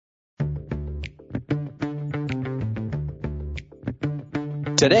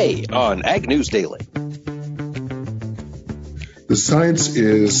Today on Ag News Daily. The science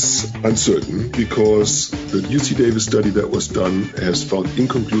is uncertain because the UC Davis study that was done has found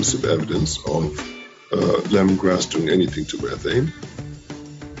inconclusive evidence of lemongrass doing anything to methane.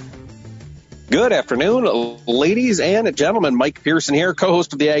 Good afternoon, ladies and gentlemen. Mike Pearson here,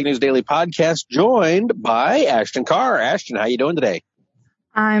 co-host of the Ag News Daily podcast, joined by Ashton Carr. Ashton, how you doing today?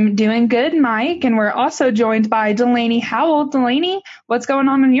 I'm doing good, Mike, and we're also joined by Delaney Howell. Delaney, what's going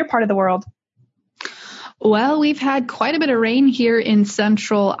on in your part of the world? Well, we've had quite a bit of rain here in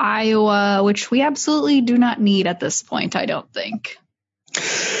central Iowa, which we absolutely do not need at this point, I don't think.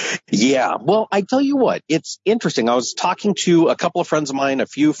 Yeah, well, I tell you what, it's interesting. I was talking to a couple of friends of mine, a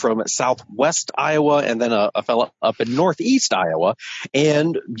few from southwest Iowa and then a fellow up in northeast Iowa.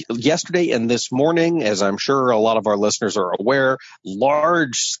 And yesterday and this morning, as I'm sure a lot of our listeners are aware,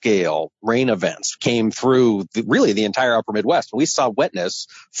 large-scale rain events came through really the entire upper Midwest. We saw wetness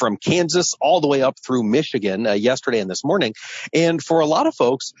from Kansas all the way up through Michigan yesterday and this morning. And for a lot of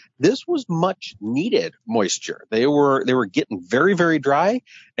folks, this was much needed moisture. They were getting very, very dry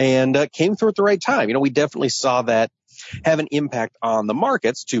and came through at the right time. You know, we definitely saw that have an impact on the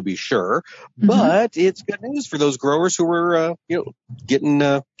markets, to be sure, but it's good news for those growers who were, getting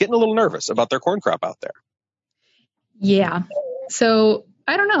a little nervous about their corn crop out there. Yeah. So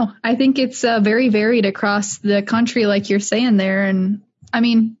I don't know. I think it's very varied across the country, like you're saying there. And I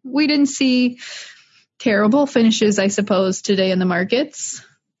mean, we didn't see terrible finishes, I suppose, today in the markets.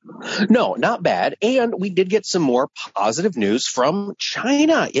 No, not bad. And we did get some more positive news from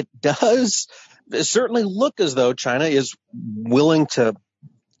China. It does certainly look as though China is willing to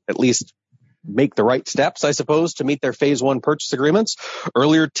at least make the right steps, I suppose, to meet their phase one purchase agreements.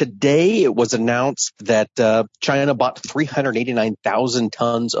 Earlier today, it was announced that China bought 389,000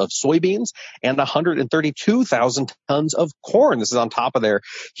 tons of soybeans and 132,000 tons of corn. This is on top of their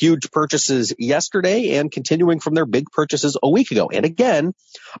huge purchases yesterday and continuing from their big purchases a week ago. And again,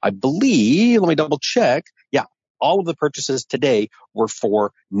 I believe, let me double check. Yeah, all of the purchases today were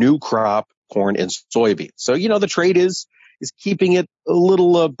for new crop corn and soybeans. So, the trade is keeping it a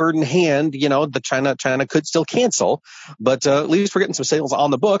little bird in hand. The China could still cancel, but at least we're getting some sales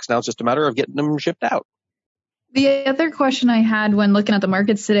on the books. Now it's just a matter of getting them shipped out. The other question I had when looking at the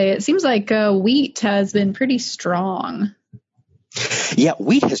markets today, it seems like wheat has been pretty strong. Yeah,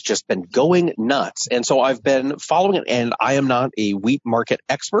 wheat has just been going nuts. And so I've been following it, and I am not a wheat market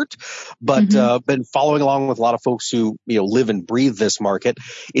expert, but been following along with a lot of folks who, live and breathe this market.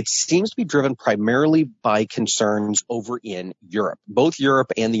 It seems to be driven primarily by concerns over in Europe. Both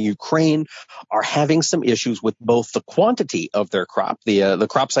Europe and the Ukraine are having some issues with both the quantity of their crop. The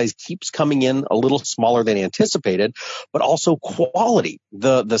crop size keeps coming in a little smaller than anticipated, but also quality.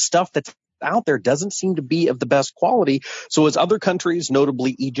 The stuff that's out there doesn't seem to be of the best quality. So as other countries,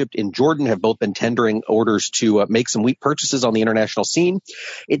 notably Egypt and Jordan, have both been tendering orders to make some wheat purchases on the international scene,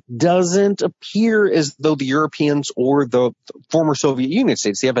 it doesn't appear as though the Europeans or the former Soviet Union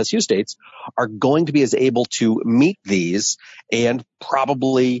states, the FSU states, are going to be as able to meet these. And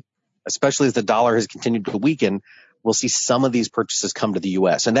probably, especially as the dollar has continued to weaken, we'll see some of these purchases come to the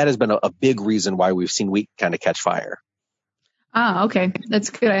U.S. And that has been a big reason why we've seen wheat kind of catch fire. Ah, okay. That's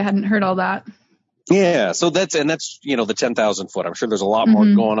good. I hadn't heard all that. Yeah. So that's the 10,000 foot. I'm sure there's a lot more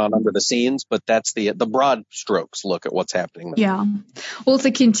going on under the scenes, but that's the broad strokes look at what's happening there. Yeah. Well,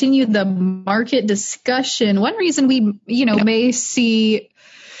 to continue the market discussion, one reason we, may see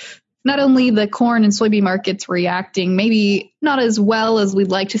not only the corn and soybean markets reacting, maybe not as well as we'd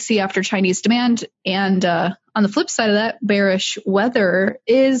like to see after Chinese demand. And on the flip side of that, bearish weather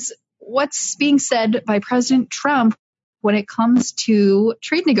is what's being said by President Trump when it comes to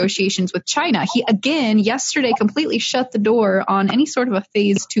trade negotiations with China. He, again, yesterday completely shut the door on any sort of a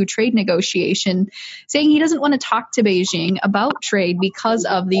phase two trade negotiation, saying he doesn't want to talk to Beijing about trade because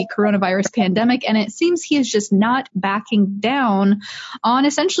of the coronavirus pandemic. And it seems he is just not backing down on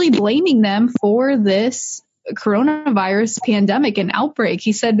essentially blaming them for this coronavirus pandemic and outbreak.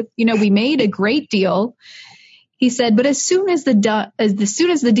 He said, we made a great deal. He said, but as soon as the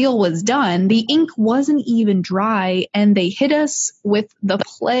deal was done, the ink wasn't even dry and they hit us with the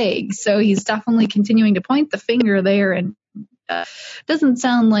plague. So he's definitely continuing to point the finger there, and doesn't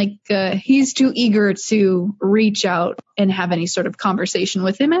sound like he's too eager to reach out and have any sort of conversation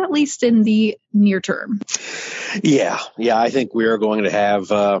with him, at least in the near term. Yeah, I think we are going to have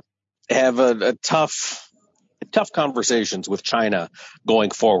a tough conversations with China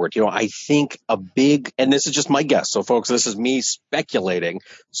going forward. I think and this is just my guess. So folks, this is me speculating.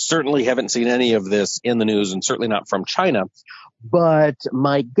 Certainly haven't seen any of this in the news and certainly not from China. But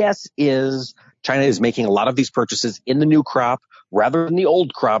my guess is China is making a lot of these purchases in the new crop rather than the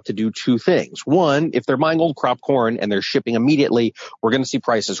old crop to do two things. One, if they're buying old crop corn and they're shipping immediately, we're going to see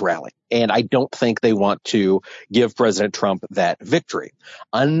prices rally. And I don't think they want to give President Trump that victory.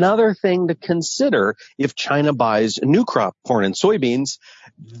 Another thing to consider, if China buys new crop corn and soybeans,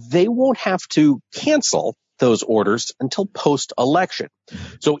 they won't have to cancel those orders until post-election.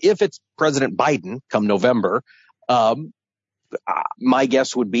 So if it's President Biden come November, my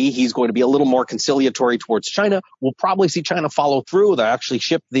guess would be he's going to be a little more conciliatory towards China. We'll probably see China follow through. They'll actually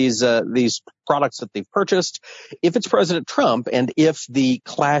ship these products that they've purchased. If it's President Trump and if the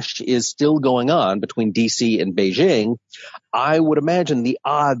clash is still going on between DC and Beijing, I would imagine the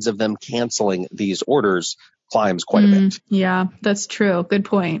odds of them canceling these orders climbs quite a bit. Yeah, that's true. Good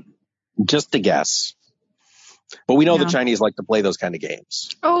point. Just a guess. But we know the Chinese like to play those kind of games.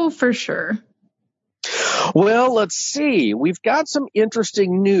 Oh, for sure. Well, let's see. We've got some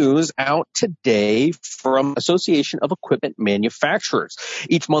interesting news out today from Association of Equipment Manufacturers.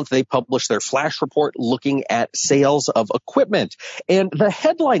 Each month they publish their flash report looking at sales of equipment. And the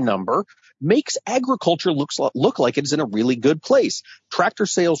headline number makes agriculture look like it's in a really good place. Tractor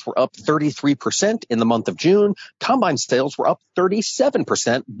sales were up 33% in the month of June. Combine sales were up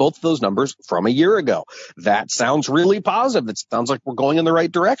 37%, both of those numbers from a year ago. That sounds really positive. It sounds like we're going in the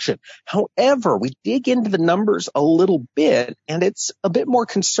right direction. However, we dig into the numbers a little bit, and it's a bit more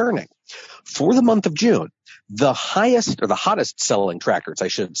concerning. For the month of June, the hottest selling tractors, I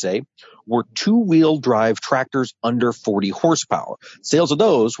should say, were two-wheel drive tractors under 40 horsepower. Sales of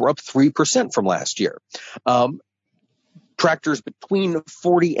those were up 3% from last year. Tractors between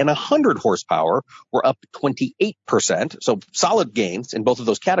 40 and 100 horsepower were up 28%, so solid gains in both of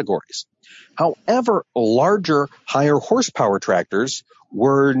those categories. However, larger, higher horsepower tractors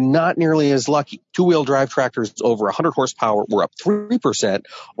were not nearly as lucky. Two-wheel drive tractors over 100 horsepower were up 3%,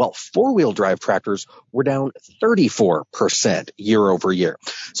 while four-wheel drive tractors were down 34% year over year.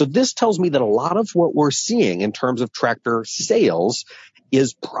 So this tells me that a lot of what we're seeing in terms of tractor sales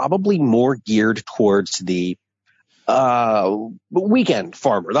is probably more geared towards the weekend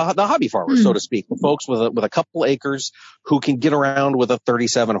farmer, the hobby farmer, so to speak, the folks with a couple acres who can get around with a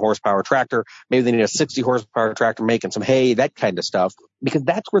 37 horsepower tractor. Maybe they need a 60 horsepower tractor making some hay, that kind of stuff, because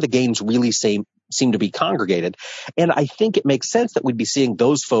that's where the gains really seem to be congregated. And I think it makes sense that we'd be seeing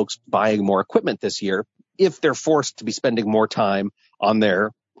those folks buying more equipment this year if they're forced to be spending more time on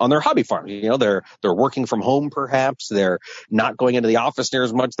their hobby farm. You know, they're working from home, perhaps they're not going into the office near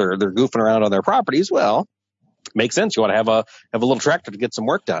as much. They're goofing around on their properties. Well, makes sense. You want to have a little tractor to get some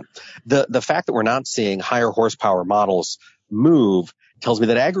work done. The fact that we're not seeing higher horsepower models move tells me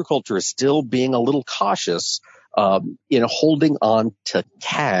that agriculture is still being a little cautious in holding on to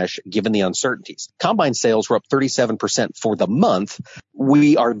cash given the uncertainties. Combine sales were up 37% for the month.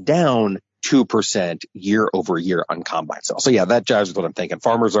 We are down 2% year over year on combine sales. So yeah, that jives with what I'm thinking.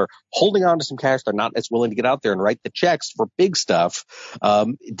 Farmers are holding on to some cash. They're not as willing to get out there and write the checks for big stuff,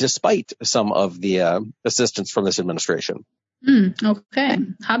 despite some of the assistance from this administration. Okay.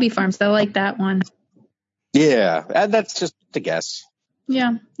 Hobby farms. I like that one. Yeah. And that's just a guess.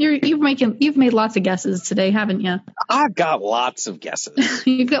 Yeah. You've made lots of guesses today, haven't you? I've got lots of guesses.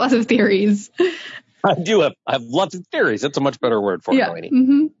 You've got lots of theories. I do have lots of theories. That's a much better word for it, Delaney.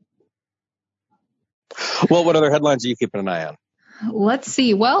 Mm-hmm. Well, what other headlines are you keeping an eye on? Let's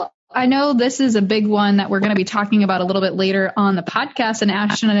see. Well, I know this is a big one that we're going to be talking about a little bit later on the podcast. And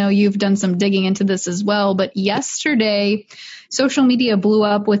Ashton, I know you've done some digging into this as well. But yesterday, social media blew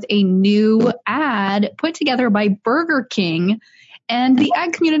up with a new ad put together by Burger King. And the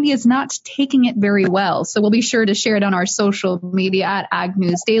ag community is not taking it very well. So we'll be sure to share it on our social media at Ag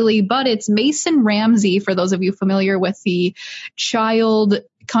News Daily. But it's Mason Ramsey, for those of you familiar with the child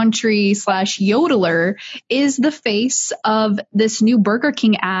country / yodeler, is the face of this new Burger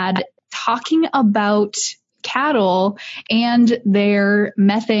King ad talking about cattle and their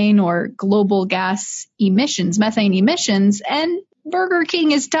methane or global gas emissions, methane emissions. And Burger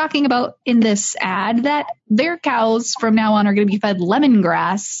King is talking about in this ad that their cows from now on are going to be fed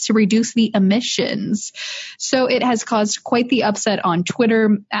lemongrass to reduce the emissions. So it has caused quite the upset on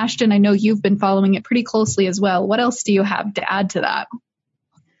Twitter. Ashton, I know you've been following it pretty closely as well. What else do you have to add to that?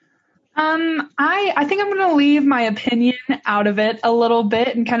 I think I'm going to leave my opinion out of it a little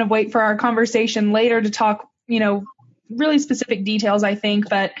bit and kind of wait for our conversation later to talk, really specific details, I think.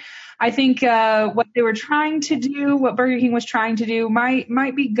 But I think what they were trying to do, what Burger King was trying to do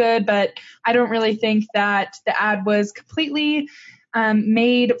might be good, but I don't really think that the ad was completely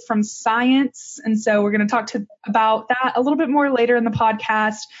made from science. And so we're going to talk about that a little bit more later in the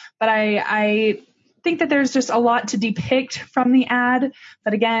podcast. But I think that there's just a lot to depict from the ad.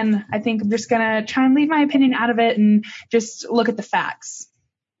 But again, I think I'm just going to try and leave my opinion out of it and just look at the facts.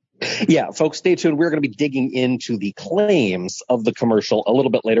 Yeah, folks, stay tuned. We're going to be digging into the claims of the commercial a little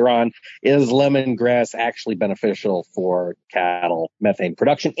bit later on. Is lemongrass actually beneficial for cattle methane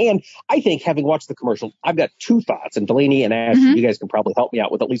production? And I think, having watched the commercial, I've got two thoughts. And Delaney and Ash, you guys can probably help me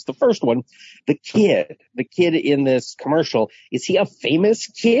out with at least the first one. The kid in this commercial, is he a famous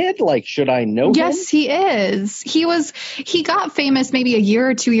kid? Like, should I know him? Yes, he is. He got famous maybe a year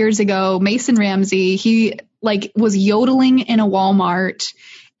or 2 years ago. Mason Ramsey, he was yodeling in a Walmart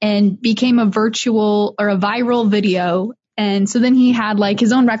and became a viral video. And so then he had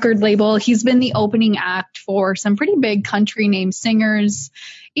his own record label. He's been the opening act for some pretty big country name singers.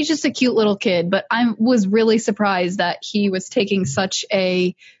 He's just a cute little kid, but I was really surprised that he was taking such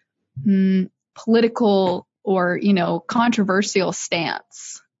a political or, controversial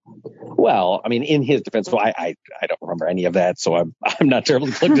stance. Well, I mean, in his defense, I don't remember any of that, so I'm not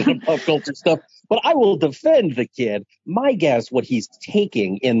terribly plugged into pop culture stuff. But I will defend the kid. My guess, what he's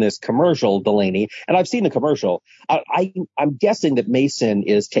taking in this commercial, Delaney, and I've seen the commercial, I'm guessing that Mason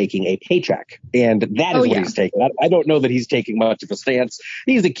is taking a paycheck, and that is what he's taking. I don't know that he's taking much of a stance.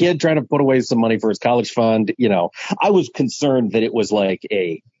 He's a kid trying to put away some money for his college fund. I was concerned that it was like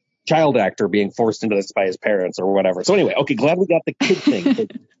a child actor being forced into this by his parents or whatever. So anyway, okay, glad we got the kid thing.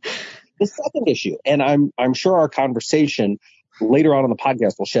 The second issue, and I'm sure our conversation later on in the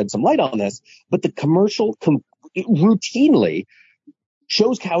podcast will shed some light on this, but the commercial routinely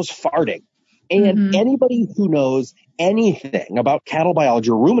shows cows farting. And anybody who knows anything about cattle biology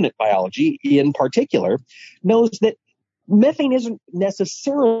or ruminant biology in particular knows that methane isn't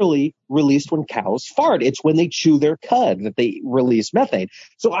necessarily released when cows fart. It's when they chew their cud that they release methane.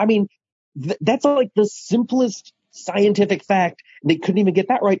 So, I mean, that's like the simplest scientific fact. They couldn't even get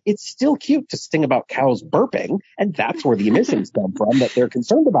that right. It's still cute to sing about cows burping, and that's where the emissions come from that they're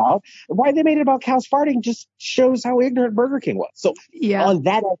concerned about. Why they made it about cows farting just shows how ignorant Burger King was. So on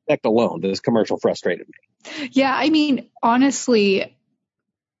that aspect alone, this commercial frustrated me. Yeah, I mean, honestly,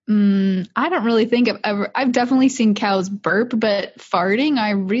 I don't really think I've definitely seen cows burp, but farting,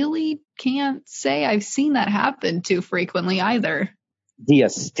 I really can't say I've seen that happen too frequently either. Do you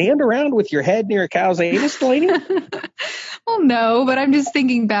stand around with your head near a cow's anus, Delaney? Well, no, but I'm just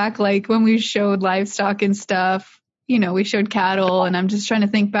thinking back, when we showed livestock and stuff, we showed cattle, and I'm just trying to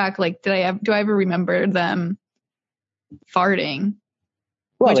think back, do I ever remember them farting?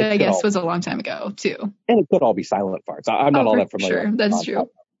 Well, which I guess was a long time ago too. And it could all be silent farts. I'm not all that familiar. Sure, that's true.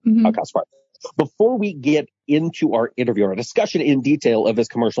 Cows farts. Before we get into our interview, our discussion in detail of this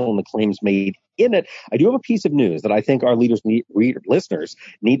commercial and the claims made in it, I do have a piece of news that I think our listeners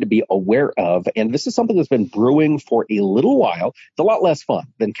need to be aware of. And this is something that's been brewing for a little while. It's a lot less fun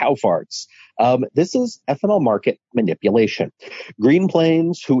than cow farts. This is ethanol market manipulation. Green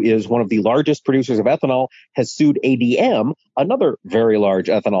Plains, who is one of the largest producers of ethanol, has sued ADM, another very large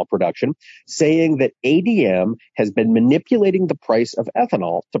ethanol production, saying that ADM has been manipulating the price of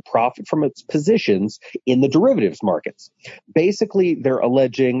ethanol to profit from its positions in the derivatives markets. Basically, they're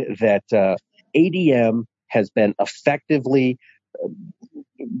alleging that ADM has been effectively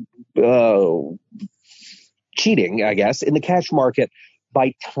cheating, I guess, in the cash market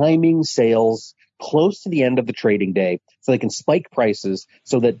by timing sales close to the end of the trading day so they can spike prices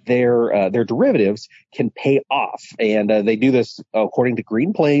so that their derivatives can pay off. And they do this, according to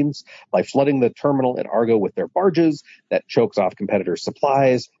Green Plains, by flooding the terminal at Argo with their barges. That chokes off competitors'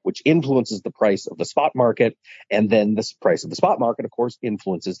 supplies, which influences the price of the spot market. And then the price of the spot market, of course,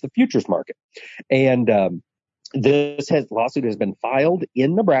 influences the futures market. And this lawsuit has been filed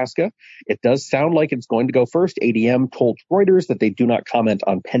in Nebraska. It does sound like it's going to go first. ADM told Reuters that they do not comment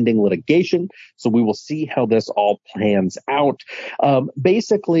on pending litigation, so we will see how this all plans out.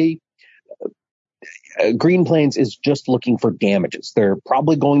 Basically, Green Plains is just looking for damages. They're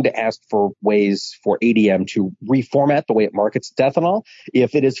probably going to ask for ways for ADM to reformat the way it markets ethanol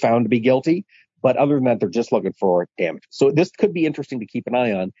if it is found to be guilty. But other than that, they're just looking for damage. So this could be interesting to keep an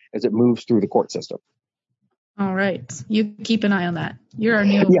eye on as it moves through the court system. All right. You keep an eye on that. You're our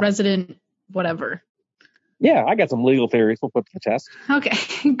new resident whatever. Yeah, I got some legal theories we'll put to the test.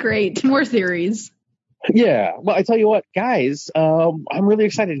 Okay, great. More theories. Yeah. Well, I tell you what, guys, I'm really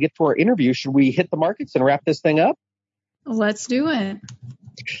excited to get to our interview. Should we hit the markets and wrap this thing up? Let's do it.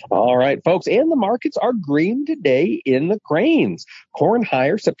 All right, folks. And the markets are green today in the grains. Corn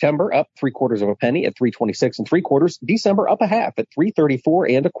higher, September up 0.75 pennies at 3.26 3/4. December up 0.5 at 3.34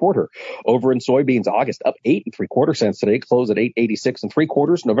 1/4. Over in soybeans, August up 8 3/4 cents today, closed at 8.86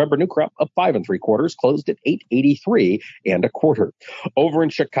 3/4. November new crop up 5 3/4, closed at 8.83 1/4. Over in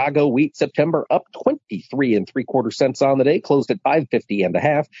Chicago, wheat, September up 23 3/4 cents on the day, closed at 5.50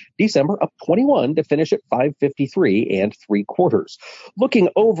 1/2. December up 21 to finish at 5.53 3/4. Looking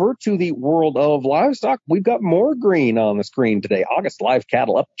over to the world of livestock, we've got more green on the screen today. August live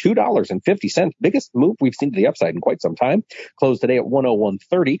cattle up $2.50, biggest move we've seen to the upside in quite some time. Closed today at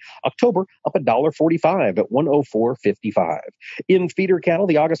 101.30. October up $1.45 at 104.55. In feeder cattle,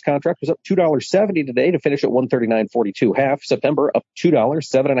 the August contract was up $2.70 today to finish at 139.42 half. September up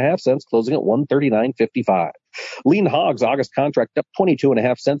 $2.07.5, closing at 139.55. Lean hogs, August contract up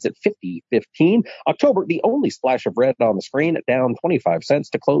 22.5 cents at 50.15. October, the only splash of red on the screen, down 25 cents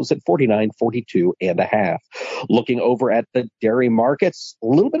to close at 49.42 1/2. Looking over at the dairy markets, a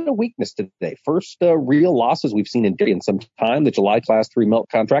little bit of weakness today. First real losses we've seen in dairy in some time. The July class 3 milk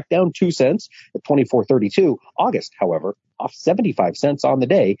contract down 2 cents at 24.32. August, however, off 75 cents on the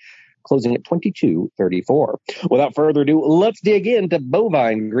day, closing at 22.34. Without further ado, let's dig into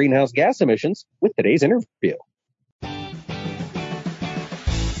bovine greenhouse gas emissions with today's interview.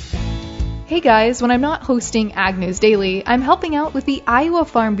 Hey guys, when I'm not hosting Ag News Daily, I'm helping out with the Iowa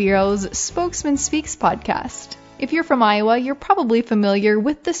Farm Bureau's Spokesman Speaks podcast. If you're from Iowa, you're probably familiar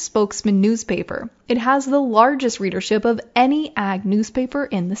with the Spokesman newspaper. It has the largest readership of any ag newspaper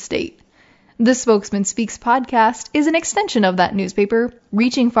in the state. The Spokesman Speaks podcast is an extension of that newspaper,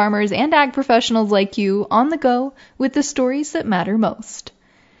 reaching farmers and ag professionals like you on the go with the stories that matter most.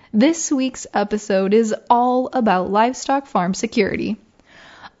 This week's episode is all about livestock farm security.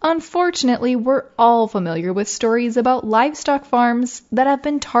 Unfortunately, we're all familiar with stories about livestock farms that have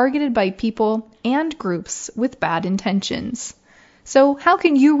been targeted by people and groups with bad intentions. So how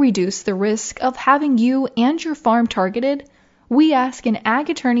can you reduce the risk of having you and your farm targeted? We ask an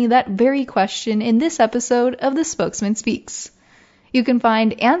ag attorney that very question in this episode of The Spokesman Speaks. You can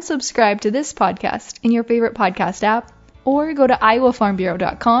find and subscribe to this podcast in your favorite podcast app or go to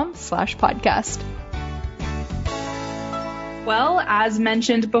iowafarmbureau.com/podcast. Well, as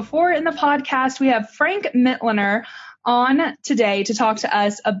mentioned before in the podcast, we have Frank Mitloehner on today to talk to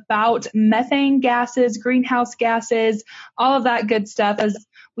us about methane gases, greenhouse gases, all of that good stuff, as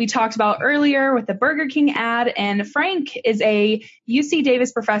we talked about earlier with the Burger King ad. And Frank is a UC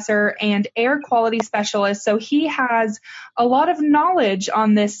Davis professor and air quality specialist, so he has a lot of knowledge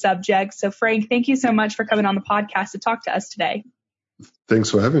on this subject. So Frank, thank you so much for coming on the podcast to talk to us today. Thanks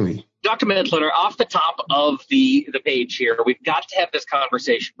for having me. Dr. Mitloehner, off the top of the page here, we've got to have this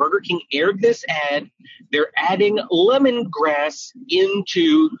conversation. Burger King aired this ad. They're adding lemongrass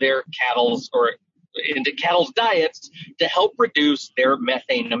into their cattle's diets to help reduce their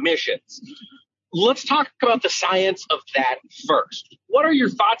methane emissions. Let's talk about the science of that first. What are your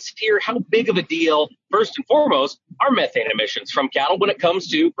thoughts here? How big of a deal, first and foremost, are methane emissions from cattle when it comes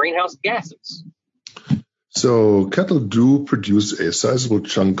to greenhouse gases? So cattle do produce a sizable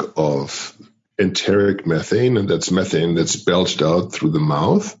chunk of enteric methane, and that's methane that's belched out through the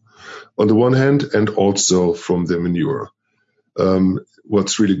mouth on the one hand, and also from their manure.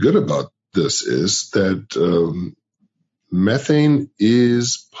 What's really good about this is that methane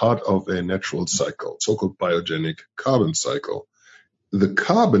is part of a natural cycle, so-called biogenic carbon cycle. The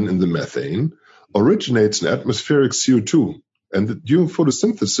carbon in the methane originates in atmospheric CO2, and during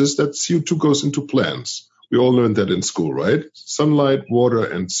photosynthesis, that CO2 goes into plants. We all learned that in school, right? Sunlight, water,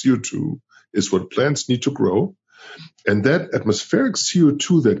 and CO2 is what plants need to grow. And that atmospheric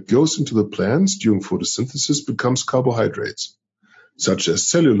CO2 that goes into the plants during photosynthesis becomes carbohydrates, such as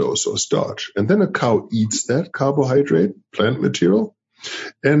cellulose or starch. And then a cow eats that carbohydrate, plant material,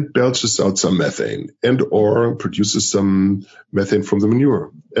 and belches out some methane and or produces some methane from the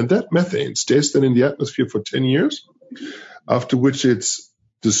manure. And that methane stays then in the atmosphere for 10 years, after which it's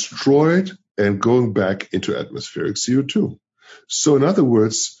destroyed and going back into atmospheric CO2. So in other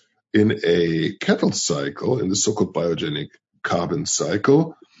words, in a cattle cycle, in the so-called biogenic carbon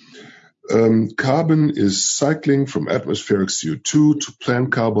cycle, carbon is cycling from atmospheric CO2 to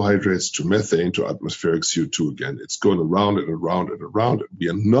plant carbohydrates to methane to atmospheric CO2 again. It's going around and around and around. We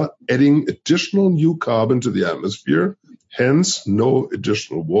are not adding additional new carbon to the atmosphere, hence no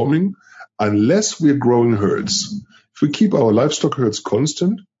additional warming, unless we're growing herds. If we keep our livestock herds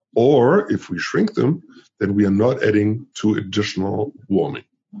constant, or if we shrink them, then we are not adding to additional warming.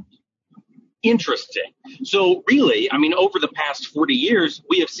 Interesting. So really, I mean, over the past 40 years,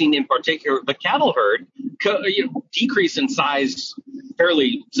 we have seen in particular the cattle herd decrease in size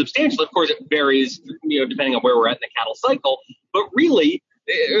fairly substantially. Of course, it varies, depending on where we're at in the cattle cycle. But really,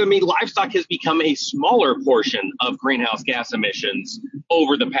 I mean, livestock has become a smaller portion of greenhouse gas emissions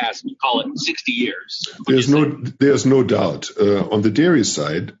over the past, call it 60 years. There's no doubt. On the dairy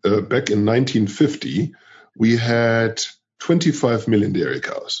side, back in 1950, we had 25 million dairy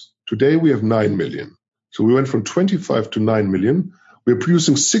cows. Today we have 9 million. So we went from 25 to 9 million. We're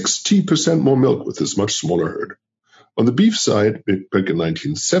producing 60% more milk with this much smaller herd. On the beef side, back in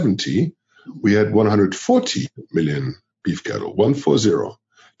 1970, we had 140 million beef cattle, 140.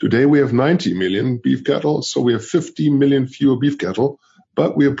 Today we have 90 million beef cattle, so we have 50 million fewer beef cattle,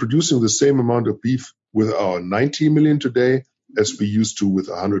 but we are producing the same amount of beef with our 90 million today as we used to with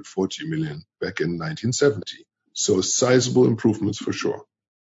 140 million back in 1970. So sizable improvements for sure.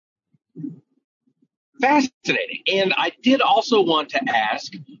 Fascinating. And I did also want to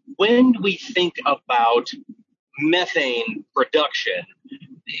ask, when we think about methane production,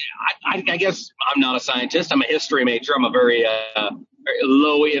 I guess I'm not a scientist. I'm a history major. I'm a very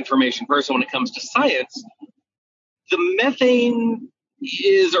low information person when it comes to science. The methane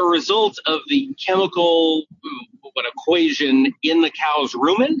is a result of the chemical equation in the cow's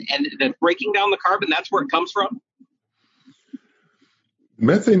rumen, and that's breaking down the carbon. That's where it comes from.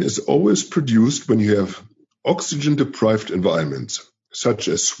 Methane is always produced when you have oxygen-deprived environments, such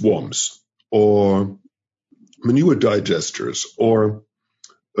as swamps or manure digesters or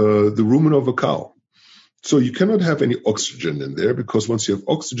the rumen of a cow. So you cannot have any oxygen in there, because once you have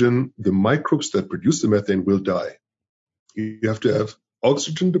oxygen, the microbes that produce the methane will die. You have to have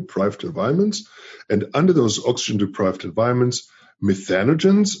oxygen-deprived environments, and under those oxygen-deprived environments,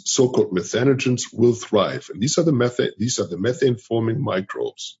 methanogens, so-called methanogens, will thrive. And these are the methane-forming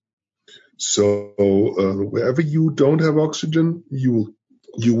microbes. So wherever you don't have oxygen, you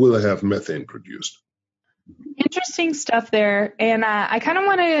will have methane produced. Interesting stuff there. And I kind of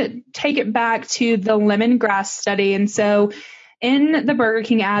want to take it back to the lemongrass study. And so in the Burger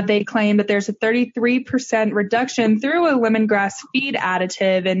King ad, they claim that there's a 33% reduction through a lemongrass feed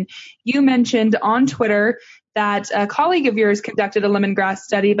additive. And you mentioned on Twitter that a colleague of yours conducted a lemongrass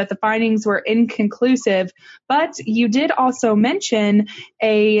study, but the findings were inconclusive. But you did also mention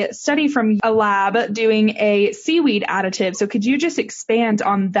a study from a lab doing a seaweed additive. So could you just expand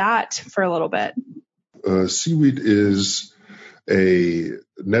on that for a little bit? Seaweed is a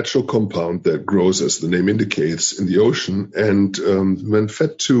natural compound that grows, as the name indicates, in the ocean. And when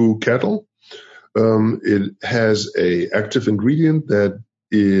fed to cattle, it has an active ingredient that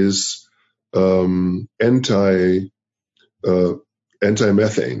is anti-methane.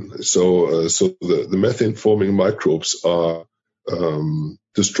 So the methane-forming microbes are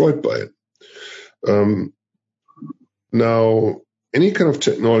destroyed by it. Now, any kind of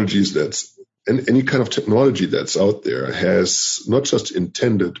technology that's out there has not just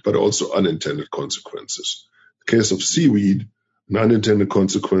intended but also unintended consequences. In the case of seaweed, an unintended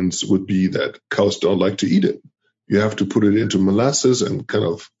consequence would be that cows don't like to eat it. You have to put it into molasses and kind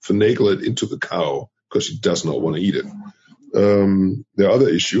of finagle it into the cow because she does not want to eat it. There are other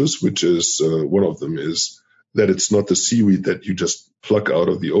issues, which is one of them is that it's not the seaweed that you just pluck out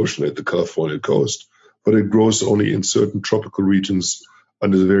of the ocean at the California coast, but it grows only in certain tropical regions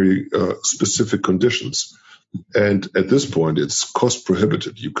under very specific conditions. And at this point, it's cost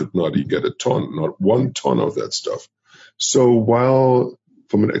prohibitive. You could not even get not 1 ton of that stuff. So while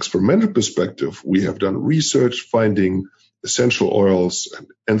from an experimental perspective, we have done research finding essential oils and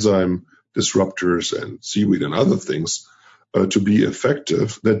enzyme disruptors and seaweed and other things to be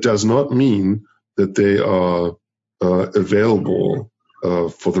effective, that does not mean that they are available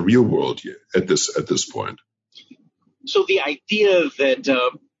for the real world at this point. So the idea that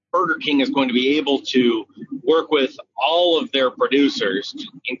Burger King is going to be able to work with all of their producers to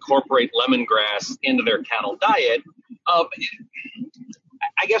incorporate lemongrass into their cattle diet,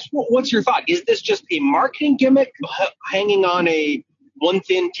 I guess, what's your thought? Is this just a marketing gimmick hanging on one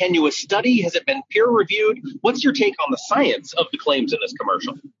thin, tenuous study? Has it been peer-reviewed? What's your take on the science of the claims in this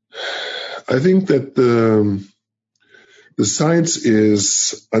commercial? I think that the science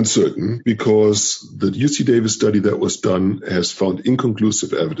is uncertain because the UC Davis study that was done has found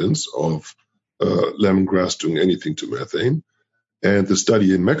inconclusive evidence of lemongrass doing anything to methane. And the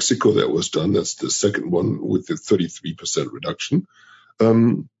study in Mexico that was done, that's the second one with the 33% reduction,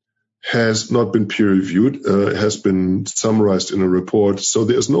 has not been peer-reviewed, has been summarized in a report. So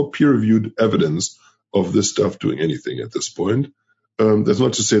there's no peer-reviewed evidence of this stuff doing anything at this point. That's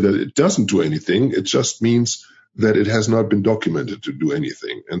not to say that it doesn't do anything. It just means that it has not been documented to do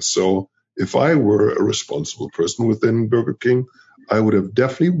anything. And so if I were a responsible person within Burger King, I would have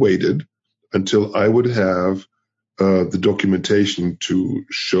definitely waited until I would have the documentation to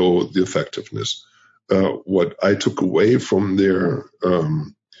show the effectiveness. what I took away from their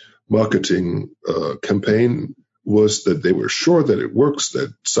marketing campaign was that they were sure that it works,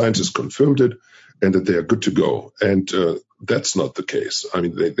 that scientists confirmed it, and that they are good to go. And that's not the case. I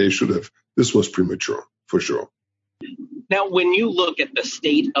mean, they should have. This was premature, for sure. Now, when you look at the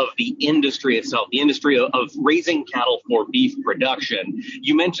state of the industry itself, the industry of raising cattle for beef production,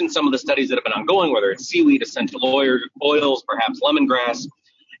 you mentioned some of the studies that have been ongoing, whether it's seaweed, essential oils, perhaps lemongrass.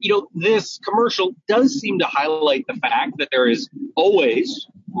 You know, this commercial does seem to highlight the fact that there is always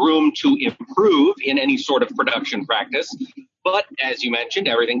room to improve in any sort of production practice. But as you mentioned,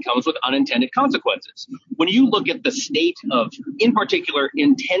 everything comes with unintended consequences. When you look at the state of, in particular,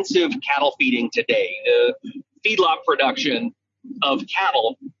 intensive cattle feeding today, feedlot production of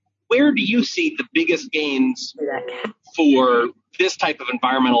cattle, where do you see the biggest gains for this type of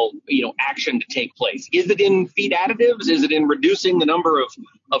environmental, action to take place? Is it in feed additives? Is it in reducing the number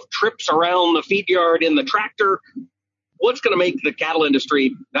of trips around the feed yard in the tractor? What's going to make the cattle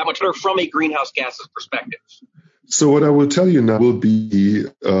industry that much better from a greenhouse gases perspective? So what I will tell you now will be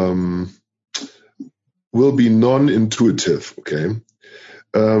non-intuitive. Okay.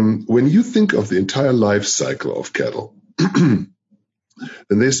 When you think of the entire life cycle of cattle, then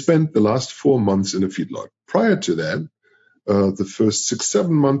they spent the last 4 months in a feedlot. Prior to that, the first 6-7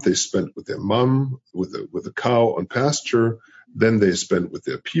 months they spent with their mom, with a cow on pasture. Then they spent with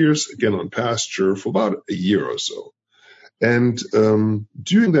their peers, again on pasture, for about a year or so. And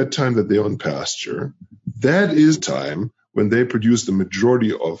during that time that they're on pasture, that is time when they produce the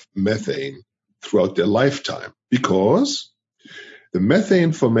majority of methane throughout their lifetime, because the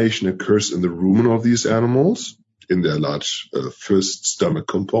methane formation occurs in the rumen of these animals, in their large first stomach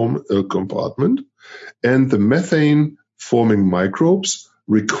compartment, and the methane forming microbes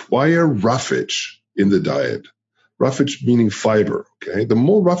require roughage in the diet. Roughage meaning fiber. Okay, the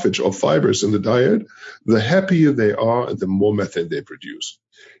more roughage of fibers in the diet, the happier they are and the more methane they produce.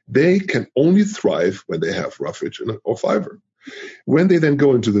 They can only thrive when they have roughage or fiber. When they then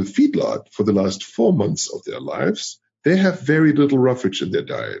go into the feedlot for the last 4 months of their lives, they have very little roughage in their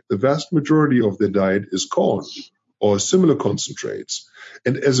diet. The vast majority of their diet is corn or similar concentrates.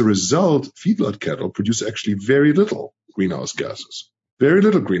 And as a result, feedlot cattle produce actually very little greenhouse gases. Very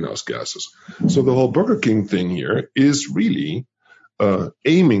little greenhouse gases. So the whole Burger King thing here is really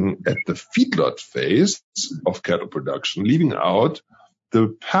aiming at the feedlot phase of cattle production, leaving out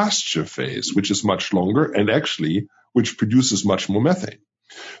the pasture phase, which is much longer and actually which produces much more methane.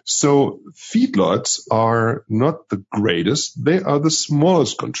 So feedlots are not the greatest. They are the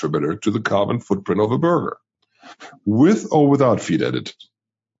smallest contributor to the carbon footprint of a burger, with or without feed additives.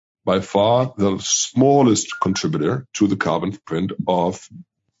 By far the smallest contributor to the carbon footprint of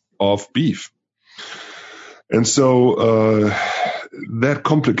beef. And so that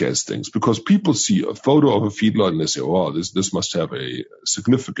complicates things, because people see a photo of a feedlot and they say, oh, this must have a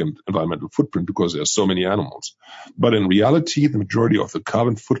significant environmental footprint because there are so many animals. But in reality, the majority of the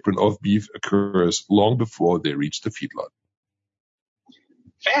carbon footprint of beef occurs long before they reach the feedlot.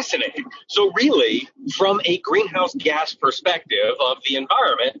 Fascinating. So really, from a greenhouse gas perspective of the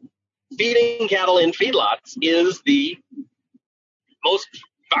environment, feeding cattle in feedlots is the most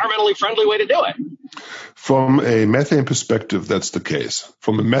environmentally friendly way to do it. From a methane perspective, that's the case.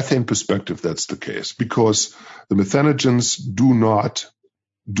 From a methane perspective, that's the case, because the methanogens do not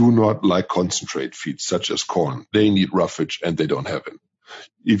like concentrate feeds such as corn. They need roughage and they don't have it.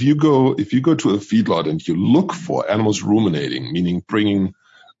 If you go to a feedlot and you look for animals ruminating, meaning bringing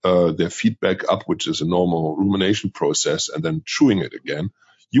their feed back up, which is a normal rumination process, and then chewing it again,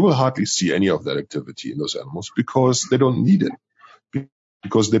 you will hardly see any of that activity in those animals because they don't need it,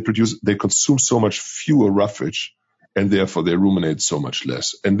 because they consume so much fewer roughage, and therefore they ruminate so much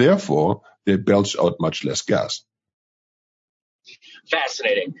less, and therefore they belch out much less gas.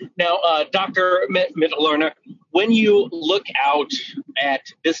 Fascinating. Now, Dr. Mittellerner, when you look out at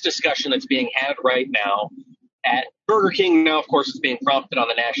this discussion that's being had right now at Burger King, now, of course, it's being prompted on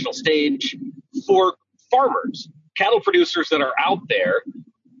the national stage, for farmers, cattle producers that are out there,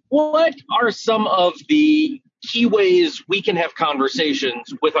 what are some of the key ways we can have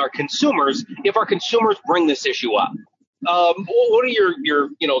conversations with our consumers if our consumers bring this issue up? What are your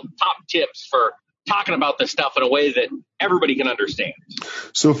top tips for talking about this stuff in a way that everybody can understand?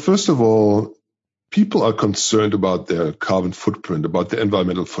 So first of all, people are concerned about their carbon footprint, about their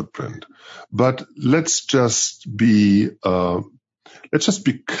environmental footprint. But let's just be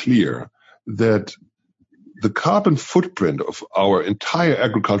clear that the carbon footprint of our entire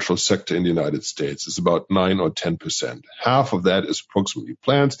agricultural sector in the United States is about 9 or 10%. Half of that is approximately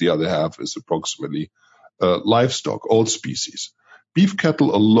plants. The other half is approximately livestock, all species. beef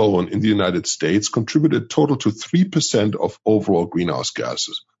cattle alone in the United States contribute a total to 3% of overall greenhouse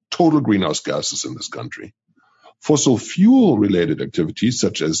gases, total greenhouse gases in this country. Fossil fuel related activities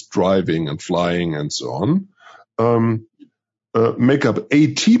such as driving and flying and so on make up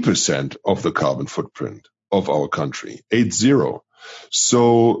 80% of the carbon footprint of our country, 80.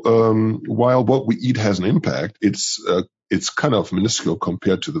 So while what we eat has an impact, it's kind of minuscule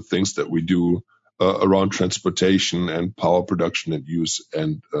compared to the things that we do around transportation and power production and use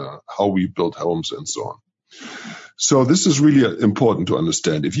and how we build homes and so on. So this is really important to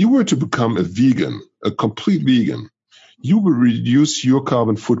understand. If you were to become a vegan, a complete vegan, you would reduce your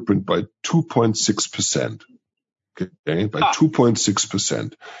carbon footprint by 2.6%. Okay, by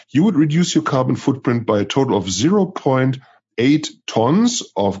 2.6%. You would reduce your carbon footprint by a total of 0.8 tons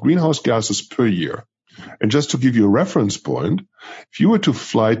of greenhouse gases per year. And just to give you a reference point, if you were to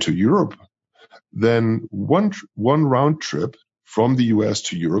fly to Europe, then one round trip from the US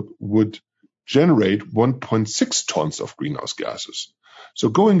to Europe would generate 1.6 tons of greenhouse gases. So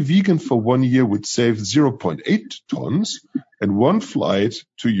going vegan for 1 year would save 0.8 tons, and one flight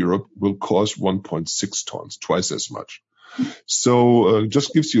to Europe will cost 1.6 tons, twice as much. So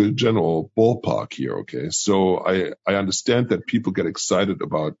just gives you a general ballpark here, okay? So I understand that people get excited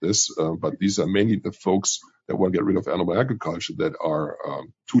about this, but these are mainly the folks that want to get rid of animal agriculture that are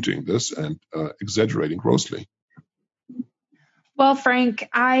tooting this and exaggerating grossly. Well, Frank,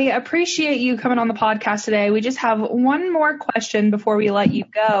 I appreciate you coming on the podcast today. We just have one more question before we let you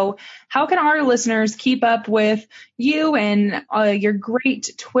go. How can our listeners keep up with you and your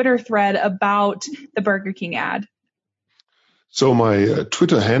great Twitter thread about the Burger King ad? So my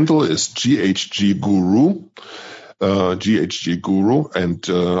Twitter handle is GHGGuru, and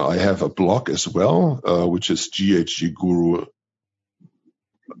I have a blog as well, which is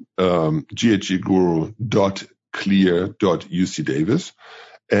ghgguru.clear.ucdavis,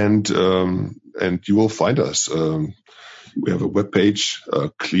 and you will find us. We have a webpage,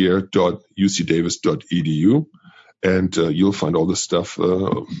 clear.ucdavis.edu, and you'll find all the stuff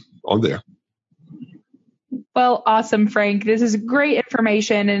on there. Well, awesome, Frank. This is great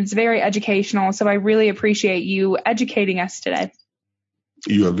information and it's very educational. So I really appreciate you educating us today.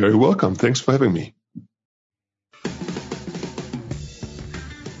 You are very welcome. Thanks for having me.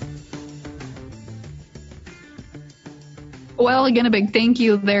 Well, again, a big thank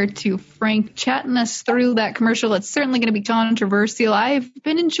you there to Frank chatting us through that commercial. It's certainly going to be controversial. I've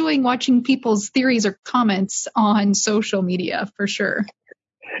been enjoying watching people's theories or comments on social media for sure.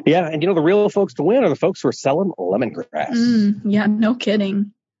 Yeah, and the real folks to win are the folks who are selling lemongrass. Yeah, no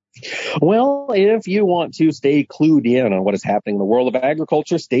kidding. Well, if you want to stay clued in on what is happening in the world of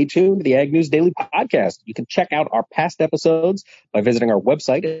agriculture, stay tuned to the Ag News Daily podcast. You can check out our past episodes by visiting our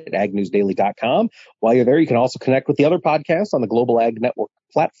website at agnewsdaily.com. While you're there, you can also connect with the other podcasts on the Global Ag Network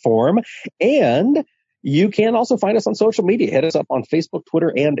platform. And you can also find us on social media. Hit us up on Facebook,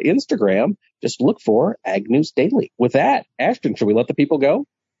 Twitter, and Instagram. Just look for Ag News Daily. With that, Ashton, should we let the people go?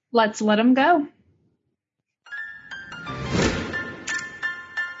 Let's let them go.